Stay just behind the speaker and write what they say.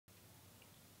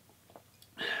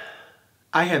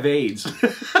I have AIDS.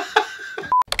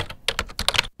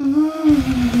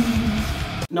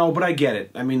 No, but I get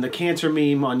it. I mean, the cancer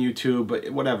meme on YouTube, but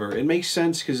whatever. It makes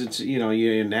sense because it's, you know,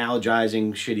 you're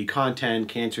analogizing shitty content.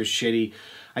 Cancer's shitty.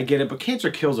 I get it, but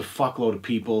cancer kills a fuckload of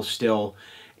people still.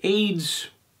 AIDS,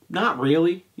 not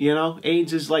really, you know?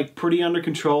 AIDS is like pretty under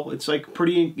control. It's like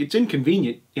it's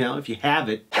inconvenient, you know, if you have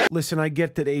it. Listen, I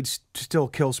get that AIDS still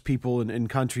kills people in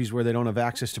countries where they don't have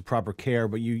access to proper care,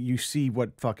 but you see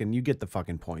what fucking, you get the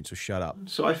fucking point, so shut up.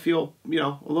 So I feel, you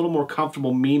know, a little more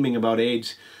comfortable memeing about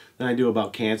AIDS than I do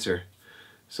about cancer.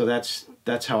 So that's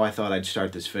how I thought I'd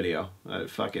start this video. I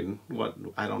don't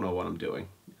know what I'm doing.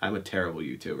 I'm a terrible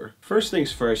YouTuber. First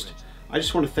things first, I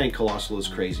just want to thank Colossal is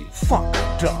Crazy. Fuck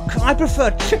duck. I prefer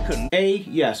chicken.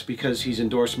 Yes, because he's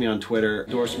endorsed me on Twitter.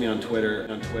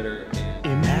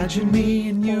 Imagine me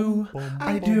and you,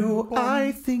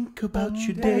 I think about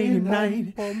you day and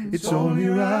night. It's only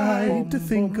right to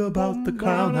think about the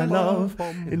clown I love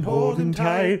and hold him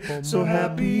tight, so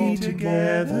happy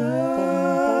together.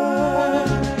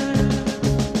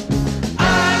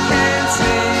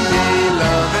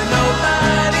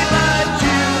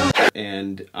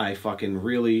 And I fucking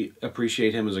really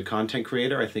appreciate him as a content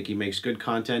creator. I think he makes good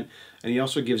content, and he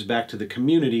also gives back to the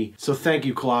community. So thank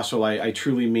you, Colossal. I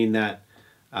truly mean that.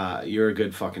 You're a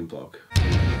good fucking bloke.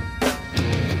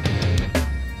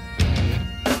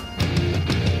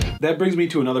 That brings me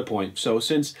to another point. So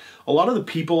since a lot of the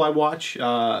people I watch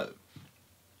and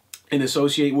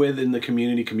associate with in the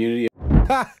community...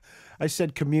 Ha! I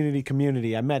said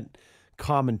community. I meant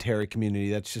commentary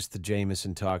community. That's just the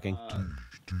Jameson talking.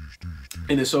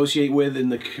 And associate with in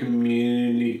the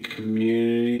community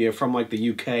are from like the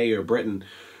UK or Britain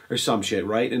or some shit,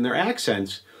 right? And their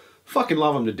accents, fucking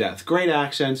love them to death. Great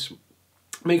accents.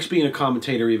 Makes being a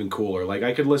commentator even cooler. Like,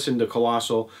 I could listen to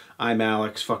Colossal, I'm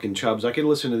Alex, fucking Chubbs. I could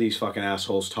listen to these fucking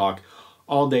assholes talk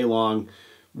all day long.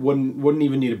 Wouldn't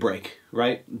even need a break,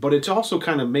 right? But it's also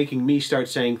kind of making me start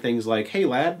saying things like, hey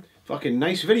lad, fucking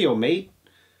nice video, mate.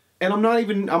 And I'm not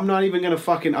even gonna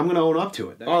fucking, I'm gonna own up to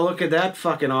it. Oh, look at that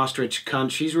fucking ostrich cunt.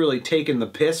 She's really taking the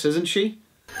piss, isn't she?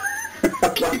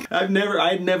 I'd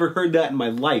never heard that in my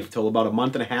life till about a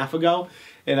month and a half ago,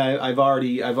 and I've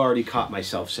already caught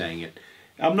myself saying it.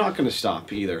 I'm not gonna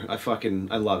stop either. I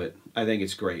love it. I think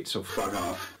it's great. So fuck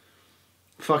off.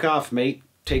 Fuck off, mate.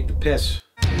 Take the piss.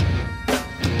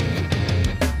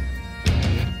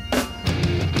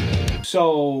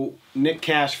 So Nick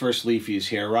Cash versus Leafy is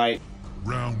here, right?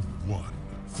 Round one,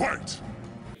 fight!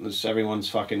 Everyone's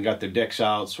fucking got their dicks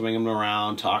out, swinging them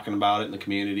around, talking about it in the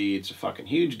community. It's a fucking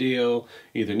huge deal.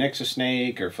 Either Nick's a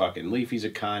snake or fucking Leafy's a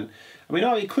cunt.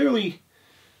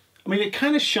 I mean, it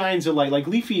kind of shines a light. Like,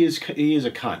 Leafy is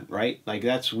a cunt, right? Like,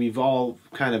 we've all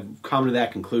kind of come to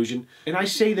that conclusion. And I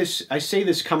say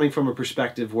this coming from a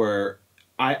perspective where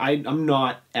I'm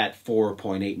not at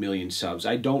 4.8 million subs.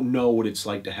 I don't know what it's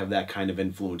like to have that kind of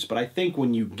influence. But I think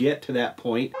when you get to that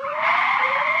point,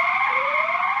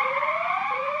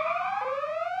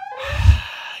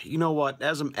 you know what?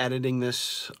 As I'm editing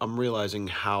this, I'm realizing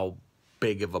how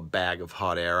big of a bag of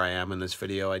hot air I am in this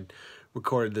video. I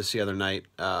recorded this the other night.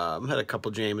 Had a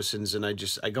couple Jamesons, and I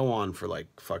go on for like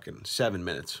fucking 7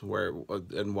 minutes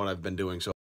and what I've been doing.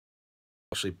 So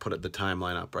I'll actually put the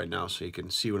timeline up right now so you can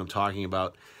see what I'm talking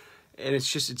about. And it's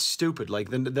stupid. Like,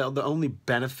 the only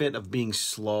benefit of being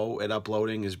slow at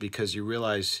uploading is because you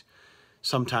realize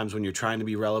sometimes when you're trying to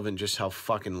be relevant just how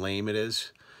fucking lame it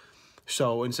is.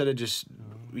 So instead of just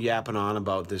yapping on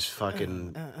about this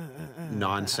fucking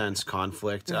nonsense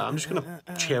conflict, I'm just gonna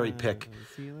cherry pick,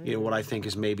 you know, what I think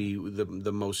is maybe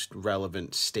the most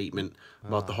relevant statement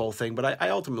about the whole thing. But I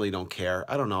ultimately don't care.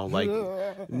 I don't know, like,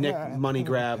 Nick money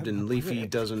grabbed and Leafy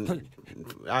doesn't.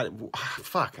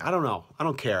 Fuck, I don't know. I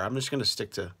don't care. I'm just gonna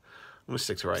stick to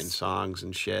writing songs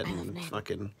and shit and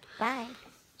fucking. Bye.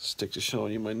 Stick to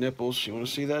showing you my nipples. You want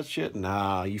to see that shit?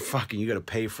 Nah, you gotta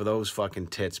pay for those fucking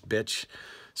tits, bitch.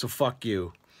 So fuck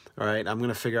you. All right, I'm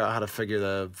gonna figure out how to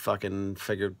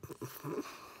figure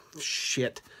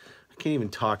shit. I can't even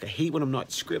talk. I hate when I'm not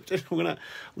scripted. I'm gonna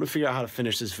figure out how to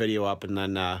finish this video up, and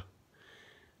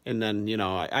then you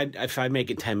know, if I make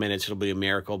it 10 minutes, it'll be a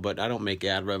miracle. But I don't make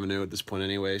ad revenue at this point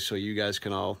anyway, so you guys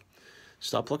can all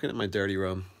stop looking at my dirty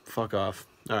room. Fuck off.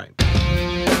 All right.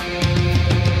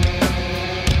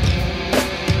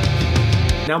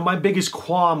 Now, my biggest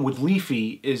qualm with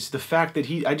Leafy is the fact that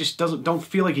I just don't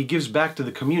feel like he gives back to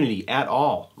the community at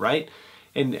all, right?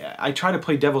 And I try to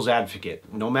play devil's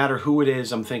advocate. No matter who it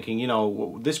is, I'm thinking, you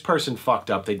know, this person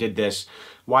fucked up. They did this.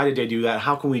 Why did they do that?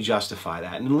 How can we justify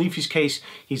that? And in Leafy's case,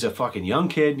 he's a fucking young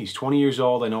kid. He's 20 years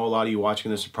old. I know a lot of you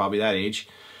watching this are probably that age.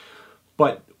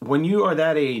 But when you are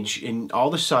that age, and all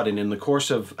of a sudden, in the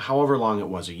course of however long it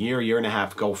was, a year and a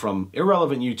half, go from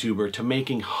irrelevant YouTuber to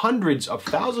making hundreds of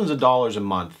thousands of dollars a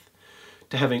month,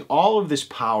 to having all of this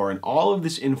power and all of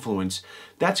this influence,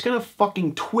 that's gonna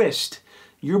fucking twist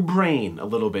your brain a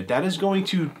little bit. That is going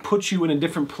to put you in a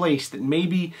different place that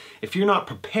maybe if you're not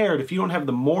prepared, if you don't have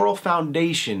the moral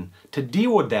foundation to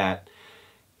deal with that,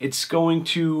 it's going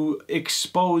to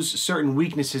expose certain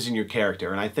weaknesses in your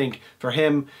character. And I think for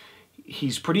him,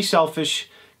 he's pretty selfish.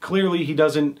 Clearly, he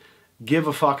doesn't give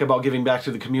a fuck about giving back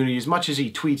to the community as much as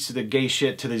he tweets the gay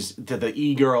shit to the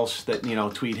e-girls that, you know,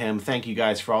 tweet him. Thank you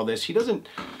guys for all this. He doesn't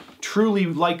truly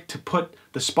like to put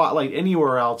the spotlight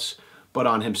anywhere else but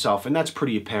on himself, and that's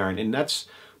pretty apparent. And that's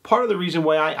part of the reason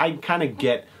why I kind of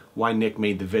get why Nick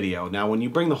made the video. Now, when you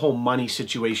bring the whole money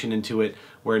situation into it,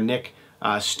 where Nick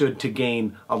stood to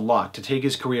gain a lot, to take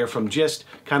his career from just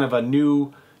kind of a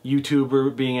new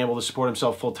YouTuber being able to support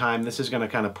himself full-time, this is going to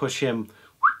kind of push him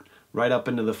right up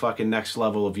into the fucking next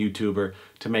level of YouTuber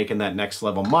to making that next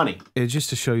level money. Just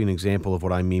to show you an example of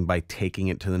what I mean by taking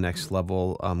it to the next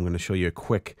level, I'm going to show you a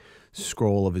quick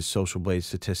scroll of his Social Blade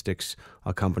statistics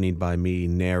accompanied by me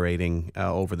narrating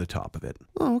over the top of it.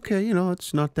 Oh, okay, you know,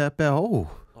 it's not that bad. Oh,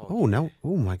 now,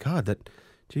 oh my God, that,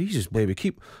 Jesus, baby,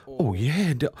 keep, oh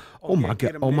yeah, oh my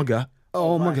God, oh my God.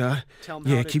 Oh my God!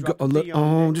 Yeah, keep going.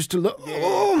 Oh, just a little.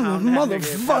 Oh,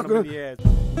 motherfucker!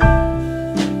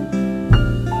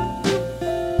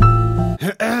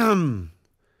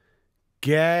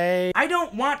 Gay. I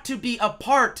don't want to be a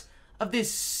part of this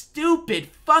stupid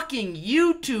fucking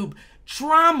YouTube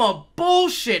drama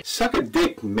bullshit. Suck a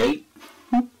dick, mate.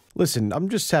 Listen, I'm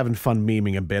just having fun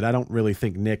memeing a bit. I don't really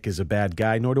think Nick is a bad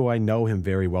guy, nor do I know him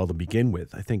very well to begin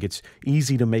with. I think it's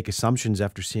easy to make assumptions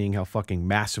after seeing how fucking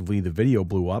massively the video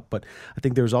blew up, but I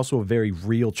think there's also a very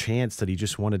real chance that he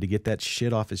just wanted to get that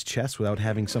shit off his chest without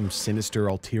having some sinister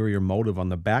ulterior motive on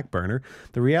the back burner.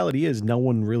 The reality is no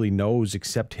one really knows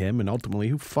except him, and ultimately,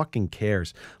 who fucking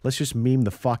cares? Let's just meme the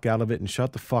fuck out of it and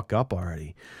shut the fuck up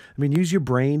already. I mean, use your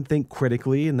brain, think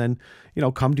critically, and then, you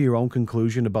know, come to your own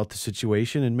conclusion about the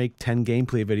situation and make 10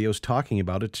 gameplay videos talking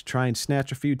about it to try and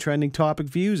snatch a few trending topic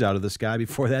views out of this guy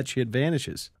before that shit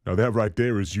vanishes. Now that right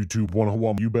there is YouTube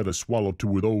 101. You better swallow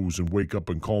 2 of those and wake up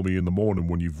and call me in the morning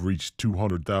when you've reached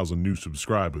 200,000 new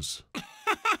subscribers.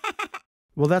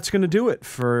 Well, that's going to do it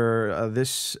for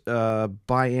this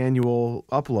biannual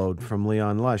upload from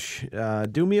Leon Lush.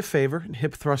 Do me a favor,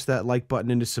 hip thrust that like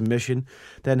button into submission,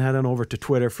 then head on over to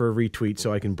Twitter for a retweet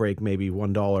so I can break maybe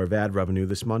 $1 of ad revenue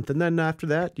this month. And then after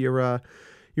that, you're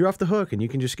off the hook and you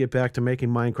can just get back to making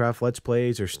Minecraft Let's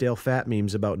Plays or stale fat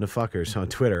memes about Nafuckers on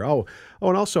Twitter. Oh,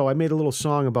 and also I made a little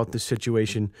song about this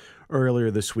situation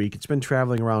earlier this week. It's been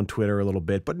traveling around Twitter a little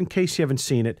bit, but in case you haven't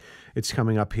seen it, it's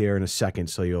coming up here in a second,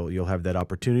 so you'll have that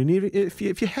opportunity. If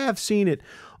you have seen it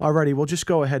already, well, just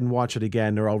go ahead and watch it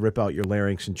again, or I'll rip out your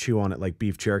larynx and chew on it like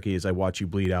beef jerky as I watch you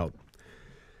bleed out.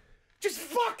 Just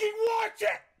fucking watch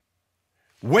it!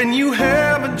 When you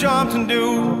have a job to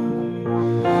do,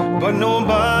 but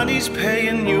nobody's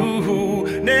paying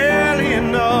you nearly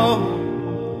enough.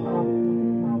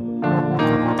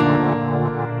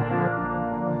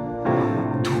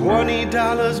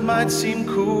 $20 might seem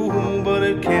cool, but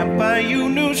it can't buy you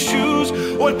new shoes.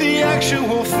 What the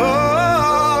actual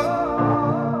fuck?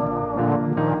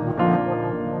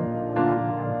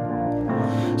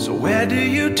 So where do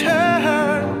you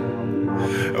turn?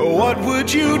 What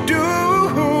would you do?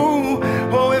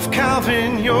 Oh, if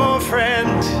Calvin, your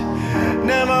friend,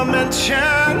 never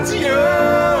mentioned you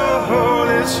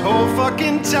this whole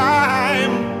fucking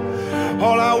time.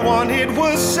 All I wanted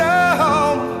was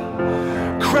some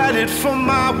credit for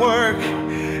my work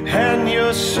and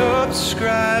your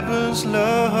subscribers'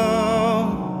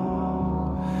 love.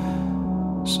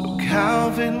 So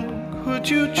Calvin, could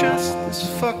you just this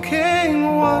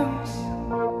fucking once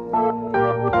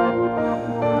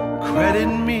credit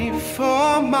me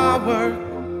for my work,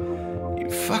 you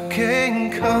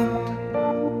fucking cunt?